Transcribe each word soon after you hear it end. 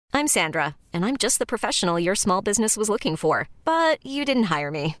I'm Sandra, and I'm just the professional your small business was looking for. But you didn't hire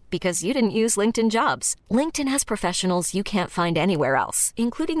me because you didn't use LinkedIn Jobs. LinkedIn has professionals you can't find anywhere else,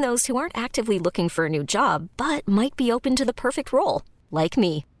 including those who aren't actively looking for a new job, but might be open to the perfect role, like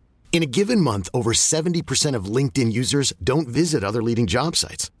me. In a given month, over 70% of LinkedIn users don't visit other leading job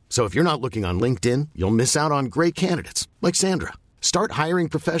sites. So if you're not looking on LinkedIn, you'll miss out on great candidates like Sandra. Start hiring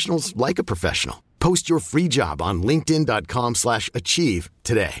professionals like a professional. Post your free job on linkedin.com/achieve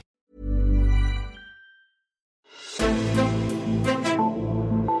today.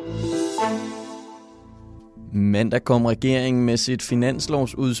 Mandag kom regeringen med sit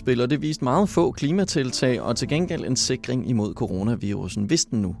finanslovsudspil, og det viste meget få klimatiltag og til gengæld en sikring imod coronavirusen, hvis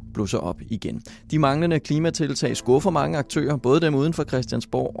den nu blusser op igen. De manglende klimatiltag skuffer mange aktører, både dem uden for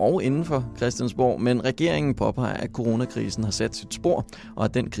Christiansborg og inden for Christiansborg, men regeringen påpeger, at coronakrisen har sat sit spor, og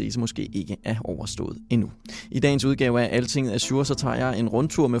at den krise måske ikke er overstået endnu. I dagens udgave af Altinget Azure, så tager jeg en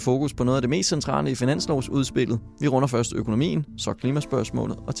rundtur med fokus på noget af det mest centrale i finanslovsudspillet. Vi runder først økonomien, så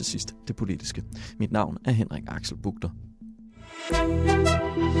klimaspørgsmålet og til sidst det politiske. Mit navn er Henrik Axel Bugter.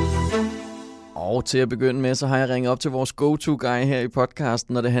 Og til at begynde med, så har jeg ringet op til vores go-to-guy her i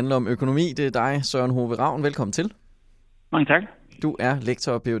podcasten, når det handler om økonomi. Det er dig, Søren Hove Ravn. Velkommen til. Mange tak. Du er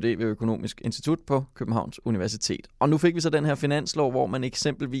lektor og Ph.D. ved Økonomisk Institut på Københavns Universitet. Og nu fik vi så den her finanslov, hvor man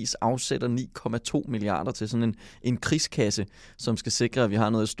eksempelvis afsætter 9,2 milliarder til sådan en krigskasse, som skal sikre, at vi har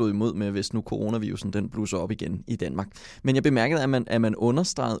noget at stå imod med, hvis nu coronavirusen den blusser op igen i Danmark. Men jeg bemærkede, at man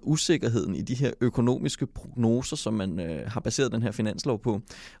understregede usikkerheden i de her økonomiske prognoser, som man har baseret den her finanslov på.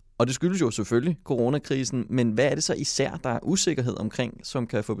 Og det skyldes jo selvfølgelig coronakrisen, men hvad er det så især, der er usikkerhed omkring, som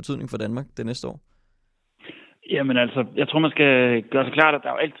kan få betydning for Danmark det næste år? Jamen altså, jeg tror, man skal gøre sig klart, at der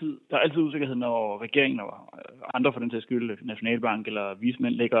er altid usikkerhed, når regeringen og andre for den til skyld, Nationalbank eller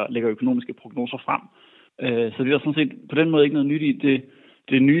vismænd, lægger økonomiske prognoser frem. Så det er sådan set på den måde ikke noget nyt i.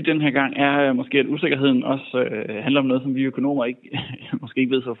 Det nye den her gang er måske, at usikkerheden også handler om noget, som vi økonomer måske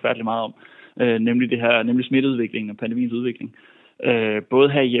ikke ved så forfærdeligt meget om. Nemlig smitteudviklingen og pandemiens udvikling. Både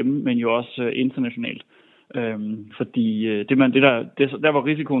herhjemme, men jo også internationalt. Fordi der hvor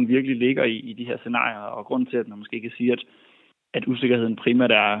risikoen virkelig ligger i de her scenarier, og grunden til, at man måske kan sige, at usikkerheden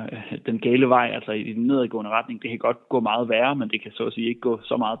primært er den gale vej, altså i den nedadgående retning, det kan godt gå meget værre, men det kan så at sige ikke gå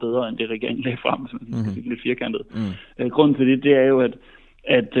så meget bedre, end det regeringen lagde frem, hvis man skal sige lidt firkantet. Grunden til det er jo,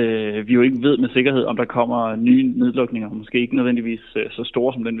 at vi jo ikke ved med sikkerhed, om der kommer nye nedlukninger, måske ikke nødvendigvis så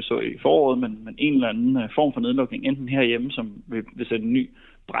store, som den vi så i foråret, men en eller anden form for nedlukning, enten herhjemme, som vil sætte en ny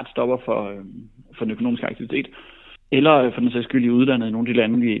bræt stopper for den økonomiske aktivitet, eller for den sags skyld i udlandet i nogle af de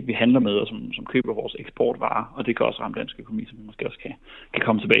lande, vi handler med, og som køber vores eksportvarer, og det kan også ramme dansk økonomi, som vi måske også kan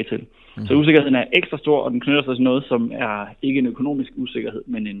komme tilbage til. Så usikkerheden er ekstra stor, og den knytter sig til noget, som er ikke en økonomisk usikkerhed,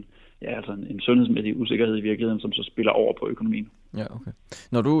 men en sundhedsmæssig usikkerhed i virkeligheden, som så spiller over på økonomien. Ja, okay.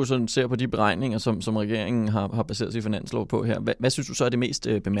 Når du sådan ser på de beregninger, som regeringen har baseret sig finanslov på her, hvad synes du så er det mest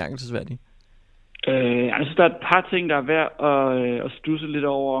bemærkelsesværdige? Jeg synes, der er et par ting, der er værd at studse lidt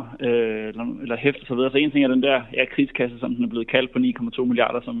over, eller hæfte sig ved. Så en ting er den der krigskasse, som den er blevet kaldt på 9,2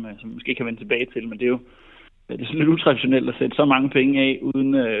 milliarder, som måske kan vende tilbage til, men det er jo sådan lidt utraditionelt at sætte så mange penge af,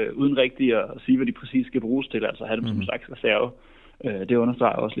 uden rigtigt at sige, hvad de præcis skal bruges til, altså have dem som en slags reserve. Det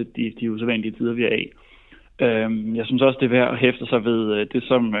understreger også lidt de usædvanlige tider, vi er i. Jeg synes også, det er værd at hæfte sig ved det,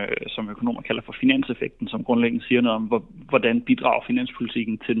 som økonomer kalder for finanseffekten, som grundlæggende siger noget om, hvordan bidrager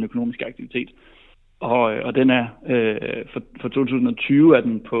finanspolitikken til den økonomiske aktivitet. Og den er for 2020 er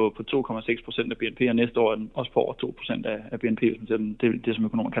den på 2,6% af BNP, og næste år er den også på over 2% af BNP, det som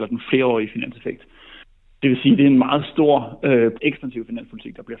økonomer kalder den flereårige finanseffekt. Det vil sige, at det er en meget stor ekspansiv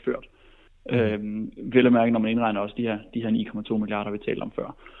finanspolitik, der bliver ført. Vel at mærke, når man indregner også de her 9,2 milliarder, vi talte om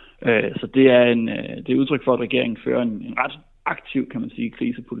før. Så det er udtryk for, at regeringen fører en ret aktiv, kan man sige,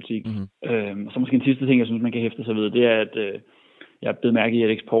 krisepolitik. Og så måske en sidste ting, jeg synes, man kan hæfte sig ved, det er, at jeg blev mærke i, at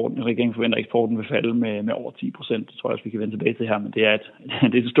regeringen forventer, at eksporten vil falde med over 10%. Det tror jeg også, vi kan vende tilbage til her, men det er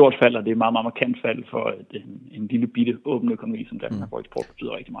et stort fald, og det er et meget, meget markant fald for en lille bitte åben økonomi, som Danmark, hvor eksport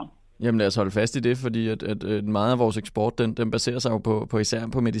betyder rigtig meget. Jamen lad os holde fast i det, fordi at meget af vores eksport, den baserer sig jo på især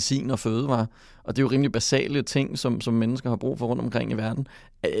på medicin og fødevarer, og det er jo rimelig basale ting, som mennesker har brug for rundt omkring i verden.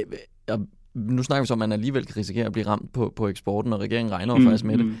 Nu snakker vi så om, at man alligevel kan risikere at blive ramt på eksporten, og regeringen regner jo faktisk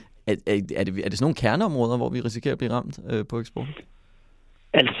med det. Er det sådan nogle kerneområder, hvor vi risikerer at blive ramt på eksporten?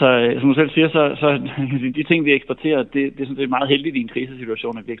 Altså, som du selv siger, så de ting, vi eksporterer, det er sådan set meget heldigt i en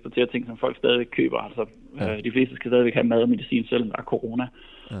krisesituation, at vi eksporterer ting, som folk stadigvæk køber. Altså, de fleste skal stadigvæk have mad og medicin, selvom der er corona.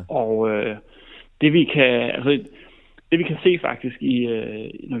 Ja. Og det vi kan se faktisk,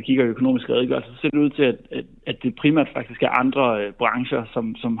 når vi kigger i økonomisk redegørelse, så ser det ud til, at det primært faktisk er andre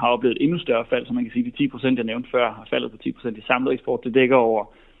brancher, som har oplevet et endnu større fald. Så man kan sige, at de 10%, jeg nævnte før, har faldet på 10% i samlet eksport. Det dækker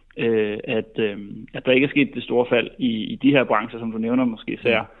over at der ikke er sket det store fald i de her brancher, som du nævner, måske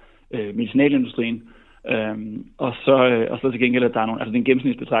især medicinalindustrien. Og så til gengæld, at der er nogle, altså det er en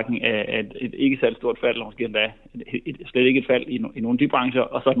gennemsnitsbetragtning af et ikke særlig stort fald, eller måske endda slet ikke et fald i nogle af de brancher,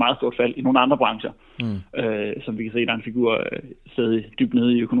 og så et meget stort fald i nogle andre brancher. Som vi kan se, der er en figur stadig dybt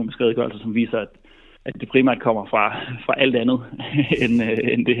nede i økonomisk redegørelse, som viser, at det primært kommer fra alt andet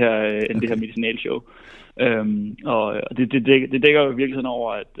end det her medicinalshow. Og det dækker jo i virkeligheden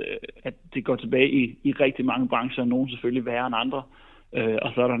over, at det går tilbage i rigtig mange brancher, nogle selvfølgelig værre end andre.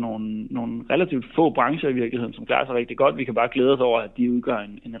 Og så er der nogle relativt få brancher i virkeligheden, som klarer sig rigtig godt. Vi kan bare glæde os over, at de udgør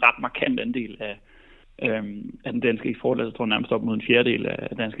en ret markant andel af den danske eksport. Altså, jeg tror nærmest op mod en fjerdedel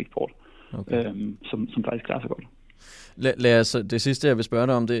af dansk eksport, som faktisk klarer sig godt. Lad os, det sidste, jeg vil spørge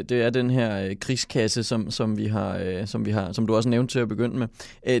dig om, det er den her krigskasse, som du også nævnte til at begynde med.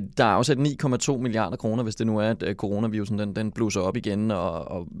 Der er afsat 9,2 milliarder kroner, hvis det nu er, at coronavirusen den blusser op igen,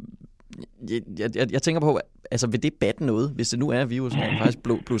 og jeg tænker på, altså vil det batte noget, hvis det nu er, at virusen faktisk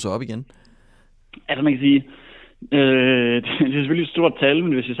blusser op igen? Altså man kan sige, det er selvfølgelig et stort tal,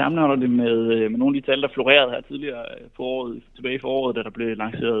 men hvis vi sammenholder det med nogle af de tal, der florerede her tidligere på året, tilbage i foråret, da der blev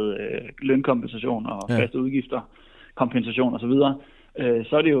lanceret lønkompensation og faste udgifter, kompensation osv.,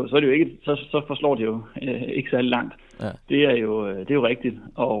 så er det jo ikke, så forslår det jo ikke særlig langt. Ja. Det er jo rigtigt,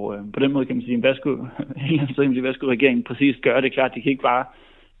 og på den måde kan man sige, hvad skulle regeringen præcis gøre? Det er klart, de kan ikke bare,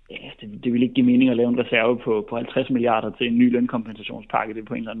 det vil ikke give mening at lave en reserve på 50 milliarder til en ny lønkompensationspakke. Det er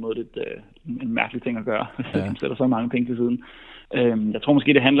på en eller anden måde en mærkelig ting at gøre, hvis man sætter så mange penge til siden. Jeg tror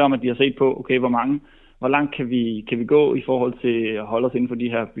måske, det handler om, at de har set på, okay, hvor langt kan vi gå i forhold til at holde os inden for de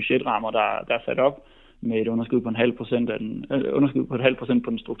her budgetrammer, der er sat op, med et underskud på 0,5% på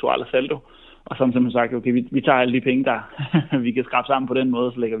den strukturelle saldo. Og så har man simpelthen sagt, okay, vi tager alle de penge, der vi kan skrabe sammen på den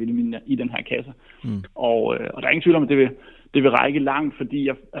måde, så lægger vi dem i den her kasse. Og der er ingen tvivl om, at det vil række langt, fordi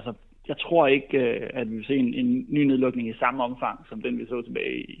jeg tror ikke, at vi vil se en ny nedlukning i samme omfang, som den vi så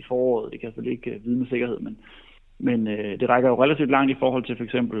tilbage i foråret. Det kan jeg selvfølgelig ikke vide med sikkerhed, men det rækker jo relativt langt i forhold til for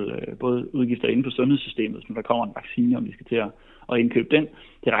eksempel både udgifter inden for sundhedssystemet, som der kommer en vaccine, om vi skal til at indkøbe den.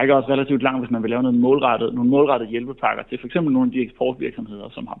 Det rækker også relativt langt, hvis man vil lave nogle målrettede hjælpepakker til for eksempel nogle af de eksportvirksomheder,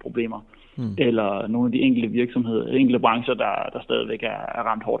 som har problemer, eller nogle af de enkelte brancher, der stadigvæk er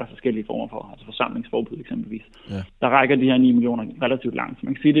ramt hårdt af forskellige former for, altså forsamlingsforbud eksempelvis. Ja. Der rækker de her 9 millioner relativt langt. Så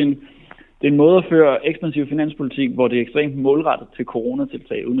man kan sige, det er en måde at føre ekspansiv finanspolitik, hvor det er ekstremt målrettet til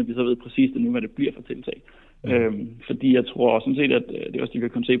coronatiltag, uden at vi så ved præcis det nu, hvad det bliver for tiltag. Fordi jeg tror sådan set, at det er også det, vi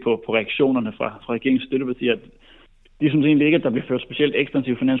kan se på reaktionerne fra regeringens støttepartier, at det er sådan egentlig ikke, at der bliver ført specielt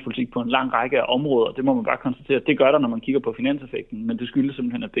ekspansiv finanspolitik på en lang række af områder. Det må man bare konstatere. Det gør der, når man kigger på finanseffekten, men det skyldes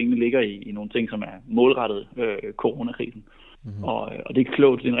simpelthen, at pengene ligger i nogle ting, som er målrettet coronakrisen. Og det er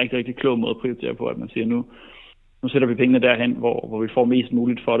klogt. Det er en rigtig, rigtig klog måde at prioritere på, at man siger, nu sætter vi pengene derhen, hvor vi får mest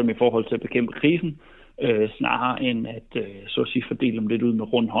muligt for dem i forhold til at bekæmpe krisen, snarere end at så at sige fordele dem lidt ud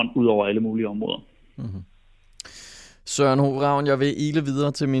med rund hånd ud over alle mulige områder. Søren Hove Ravn, jeg vil ile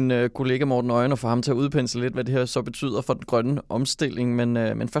videre til min kollega Morten Øjen og få ham til at udpensle lidt, hvad det her så betyder for den grønne omstilling.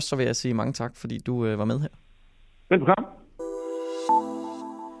 Men først så vil jeg sige mange tak, fordi du var med her. Velbekomme.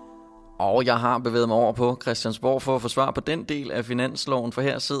 Og jeg har bevæget mig over på Christiansborg for at få svar på den del af finansloven, for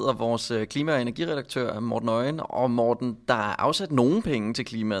her sidder vores klima- og energiredaktør Morten Øjen. Og Morten, der er afsat nogle penge til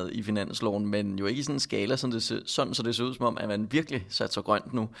klimaet i finansloven, men jo ikke i sådan en skala, så det ser ud som om, at man virkelig satser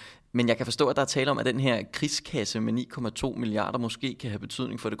grønt nu. Men jeg kan forstå, at der er tale om, at den her krigskasse med 9,2 milliarder måske kan have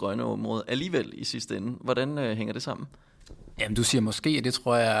betydning for det grønne område alligevel i sidste ende. Hvordan hænger det sammen? Jamen, du siger måske, og det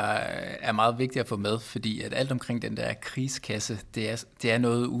tror jeg er meget vigtigt at få med, fordi at alt omkring den der krigskasse, det er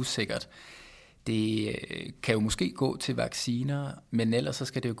noget usikkert. Det kan jo måske gå til vacciner, men ellers så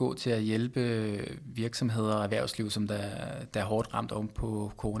skal det jo gå til at hjælpe virksomheder og erhvervsliv, som der er hårdt ramt oven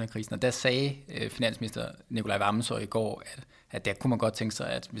på coronakrisen. Og der sagde finansminister Nikolaj Wammen i går, at der kunne man godt tænke sig,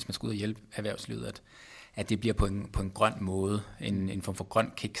 at hvis man skulle ud og hjælpe erhvervslivet, at det bliver på en grøn måde, en form for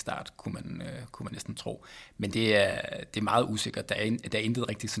grøn kickstart, kunne man næsten tro. Men det er meget usikkert. Der er intet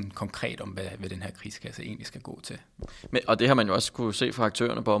rigtig sådan konkret om, hvad den her krigskasse egentlig skal gå til. Og det har man jo også kunne se fra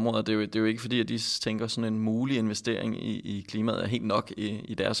aktørerne på området. Det er jo ikke fordi, at de tænker sådan en mulig investering i klimaet er helt nok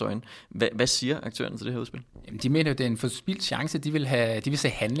i deres øjne. Hvad siger aktørerne til det her udspil? Jamen, de mener jo, det er en forspildt chance. De vil se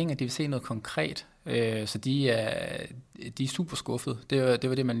handling, og de vil se noget konkret. Så de er super skuffede. Det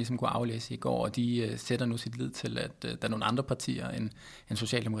var det, man ligesom kunne aflæse i går, og de sætter nu sit lid til, at der er nogle andre partier end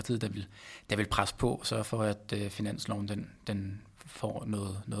Socialdemokratiet, der vil presse på og sørge for, at finansloven den får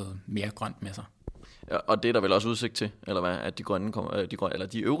noget mere grønt med sig. Ja, og det er der vel også udsigt til, eller hvad,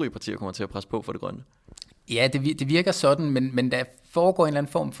 at de øvrige partier kommer til at presse på for det grønne? Ja, det virker sådan, men der foregår en eller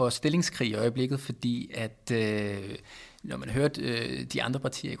anden form for stillingskrig i øjeblikket, fordi at når man hørte de andre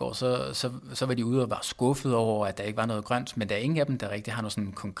partier i går, så var de ude og var skuffet over, at der ikke var noget grønt, men der er ingen af dem, der rigtig har nogle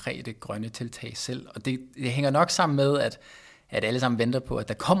sådan konkrete grønne tiltag selv. Og det hænger nok sammen med, at alle sammen venter på, at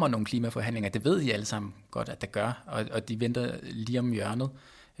der kommer nogle klimaforhandlinger. Det ved de alle sammen godt, at der gør, og de venter lige om hjørnet.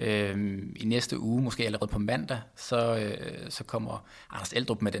 I næste uge, måske allerede på mandag, så kommer Anders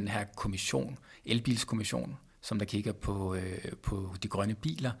Eldrup med den her kommission, elbilskommission, som der kigger på de grønne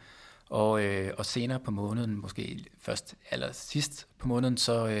biler. Og senere på måneden, måske først eller sidst på måneden,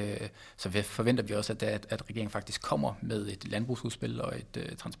 så forventer vi også, at regeringen faktisk kommer med et landbrugsudspil og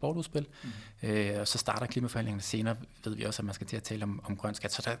et transportudspil. Og så starter klimaforhandlingerne senere, ved vi også, at man skal til at tale om grøn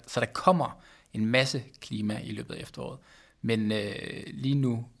skat. Så der kommer en masse klima i løbet af efteråret. Men lige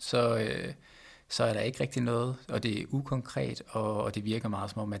nu, så er der ikke rigtig noget, og det er ukonkret, og det virker meget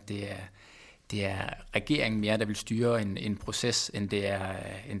som om, at det er regeringen mere, der vil styre en proces, end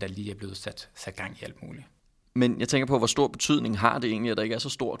der lige er blevet sat gang i alt muligt. Men jeg tænker på, hvor stor betydning har det egentlig, at der ikke er så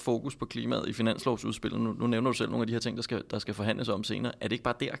stort fokus på klimaet i finanslovsudspillet? Nu nævner du selv nogle af de her ting, der skal forhandles om senere. Er det ikke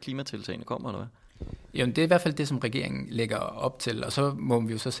bare der, klimatiltagene kommer, eller hvad? Jamen, det er i hvert fald det, som regeringen lægger op til, og så må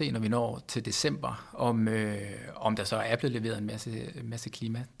vi jo så se, når vi når til december, om der så er blevet leveret en masse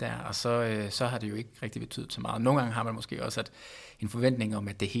klima der, og så har det jo ikke rigtig betydet så meget. Nogle gange har man måske også en forventning om,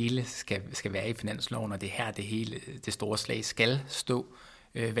 at det hele skal være i finansloven, og det her det store slag skal stå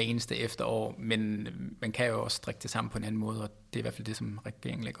hver eneste efterår, men man kan jo også strikke det sammen på en anden måde, og det er i hvert fald det, som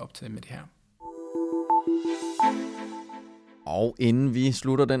regeringen lægger op til med det her. Og inden vi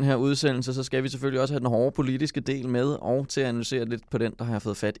slutter den her udsendelse, så skal vi selvfølgelig også have den hårde politiske del med, og til at analysere lidt på den, der har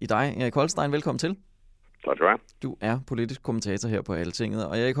fået fat i dig. Erik Holstein, velkommen til. Tak skal du have. Du er politisk kommentator her på Altinget.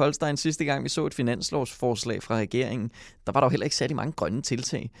 Og Erik Holstein, sidste gang vi så et finanslovsforslag fra regeringen, der var der jo heller ikke særlig mange grønne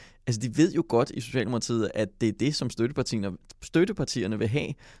tiltag. Altså, de ved jo godt i Socialdemokratiet, at det er det, som støttepartierne vil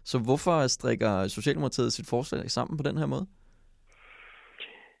have. Så hvorfor strikker Socialdemokratiet sit forslag sammen på den her måde?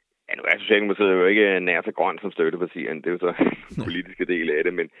 Ja, nu er Socialdemokratiet jo ikke nær så grønt som støttepartierne. Det er jo så den politiske del af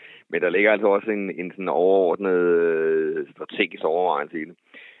det. Men der ligger altså også en sådan overordnet strategisk overvejelse i det.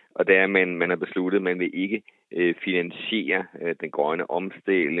 Og det er, at man har besluttet, at man vil ikke finansiere den grønne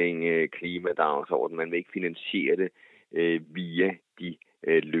omstilling, klimadagsordenen. Man vil ikke finansiere det via de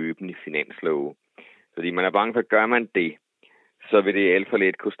løbende finanslove. Fordi man er bange for, at gør man det, så vil det alt for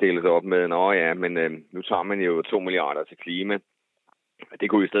let kunne stille sig op med, nu tager man jo 2 milliarder til klima. Det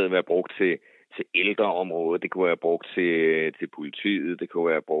kunne i stedet være brugt til ældreområdet, det kunne være brugt til politiet, det kunne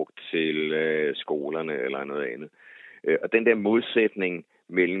være brugt til skolerne eller noget andet. Og den der modsætning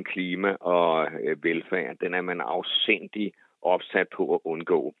mellem klima og velfærd, den er man afsindig opsat på at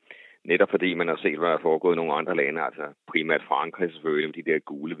undgå. Netop fordi man har set, hvad der er foregået i nogle andre lande, altså primært Frankrig selvfølgelig, med de der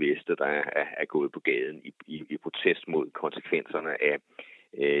gule veste, der er gået på gaden i protest mod konsekvenserne af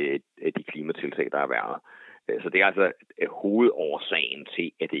de klimatiltag, der er været. Så det er altså hovedårsagen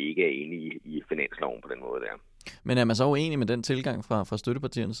til, at det ikke er inde i finansloven på den måde der. Men er man så uenig med den tilgang fra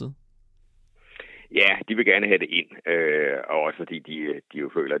støttepartiernes side? Ja, de vil gerne have det ind, og også fordi de jo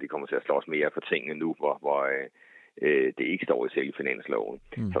føler, at de kommer til at slås mere for tingene nu, hvor det ikke står i selv finansloven.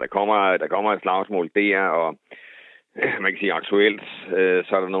 Så der kommer et slagsmål der, og man kan sige aktuelt,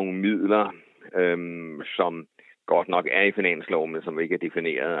 så er der nogle midler, som godt nok er i finansloven, men som ikke er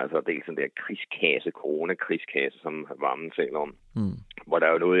defineret. Altså dels den der corona-krigskasse, som Vammen taler om, hvor der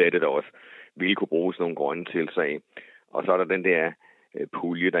er jo noget af det, der også ville kunne bruges nogle grønne tiltag. Og så er der den der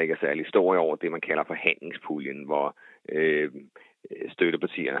pulje, der ikke er særlig stor i år, det man kalder forhandlingspuljen, hvor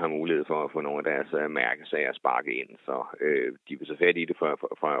støttepartierne har mulighed for at få nogle af deres mærkesager sparket ind. Så de vil så fat i det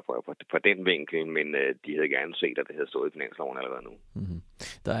fra den vinkel, men de havde gerne set, at det havde stået i finansloven allerede nu. Mm-hmm.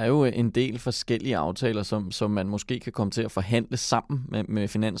 Der er jo en del forskellige aftaler, som man måske kan komme til at forhandle sammen med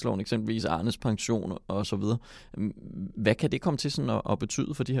finansloven, eksempelvis Arnes pension og så videre. Hvad kan det komme til sådan at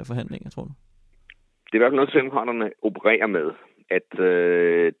betyde for de her forhandlinger, tror du? Det er i hvert fald noget, Socialdemokraterne opererer med, at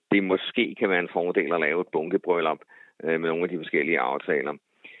det måske kan være en fordel at lave et bunkebryllup med nogle af de forskellige aftaler.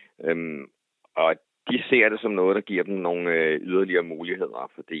 Og de ser det som noget, der giver dem nogle yderligere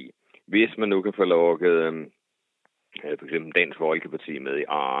muligheder, fordi hvis man nu kan få lukket for eksempel Dansk Folkeparti med i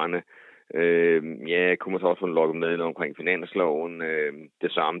Arne, kunne man så også få lukket med omkring finansloven.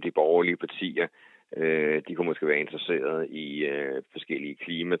 Det samme de borgerlige partier, de kunne måske være interesseret i forskellige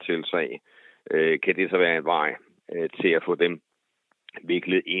klimatiltag. Kan det så være en vej til at få dem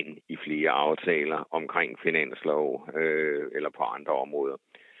viklet ind i flere aftaler omkring finanslov eller på andre områder.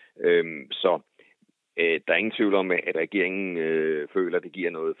 Så der er ingen tvivl om, at regeringen føler, at det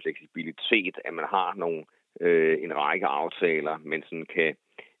giver noget fleksibilitet, at man har en række aftaler, men sådan kan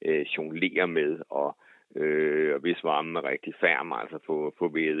jonglere med og og hvis varmen er rigtig færm, altså få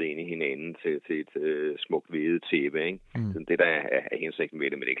vævet ind i hinanden til et smukt vævet tæppe, ikke? Det der er hensigten med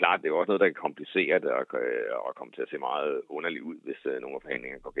det, men det er klart, det er også noget, der kan komplicere det og komme til at se meget underligt ud, hvis nogle af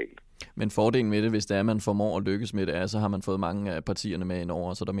forhandlingerne går galt. Men fordelen med det, hvis det er, at man formår at lykkes med det, så har man fået mange af partierne med ind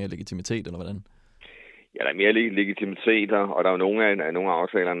over, så der er mere legitimitet, eller hvordan? Ja, der er mere legitimitet, og der er jo nogle af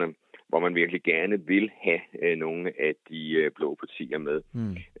aftalerne, hvor man virkelig gerne vil have nogle af de blå partier med.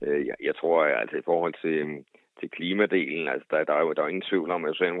 Jeg tror, altså i forhold til klimadelen, altså der er jo ingen tvivl om,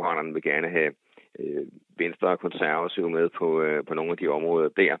 at Socialdemokraterne vil gerne have Venstre og Konservative med på nogle af de områder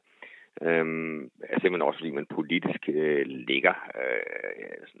der. Simpelthen også fordi man politisk ligger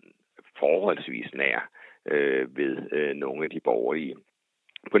sådan forholdsvis nær ved nogle af de borgerlige.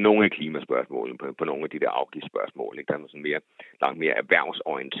 På nogle af klimaspørgsmålene, på nogle af de der afgiftsspørgsmål, der er man sådan langt mere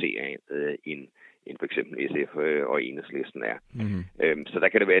erhvervsorienteret end for eksempel SF og Enhedslisten er. Så der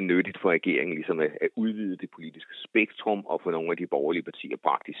kan det være nyttigt for regeringen ligesom at udvide det politiske spektrum og få nogle af de borgerlige partier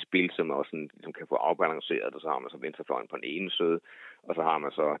bragt i spil, som også ligesom kan få afbalanceret det. Så har man så venstrefløjen på den ene side, og så har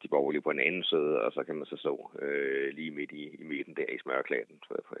man så de borgerlige på den anden side, og så kan man så lige midt i midten der i smørklæden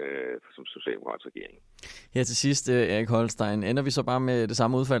som socialdemokratisk regering. Her til sidst, Erik Holstein, ender vi så bare med det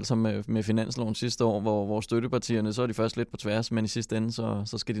samme udfald som med finansloven sidste år, hvor støttepartierne, så er de først lidt på tværs, men i sidste ende,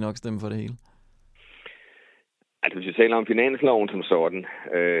 så skal de nok stemme for det hele? Altså, hvis vi taler om finansloven som sådan,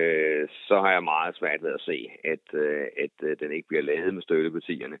 så har jeg meget svært ved at se, at den ikke bliver lavet med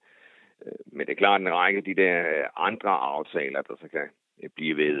støttepartierne. Men det er klart, at en række af de der andre aftaler, der så kan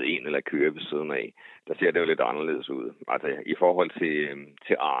blive ved en eller køre ved siden af, der ser det jo lidt anderledes ud. Altså, i forhold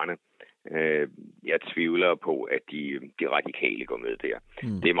til Arne, jeg tvivler på, at de radikale går med der.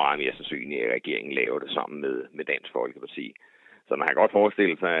 Det er meget mere sandsynligt, at regeringen laver det sammen med Dansk Folkeparti. Så man kan godt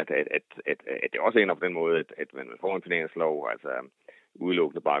forestille sig, at det også ender på den måde, at man får en finanslov, altså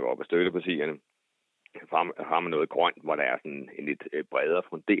udelukkende bakker op af støttepartierne. Har man noget grønt, hvor der er sådan en lidt bredere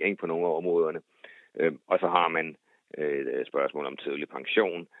fundering på nogle af områderne. Og så har man et spørgsmål om tidlig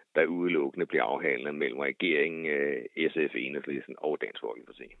pension, der udelukkende bliver afhandlet mellem regeringen, SF, Enhedslisten og Dansk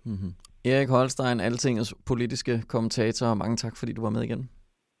Folkeparti. Erik Holstein, Altingets politiske kommentator, og mange tak, fordi du var med igen.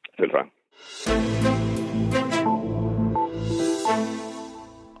 Selv tak.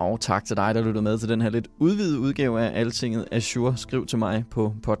 Og tak til dig, der lyttede med til den her lidt udvidede udgave af Altinget Azure. Skriv til mig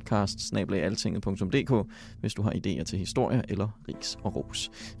på podcast@altinget.dk, hvis du har idéer til historier eller ris og ros.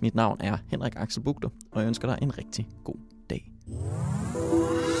 Mit navn er Henrik Axel Bugter, og jeg ønsker dig en rigtig god dag.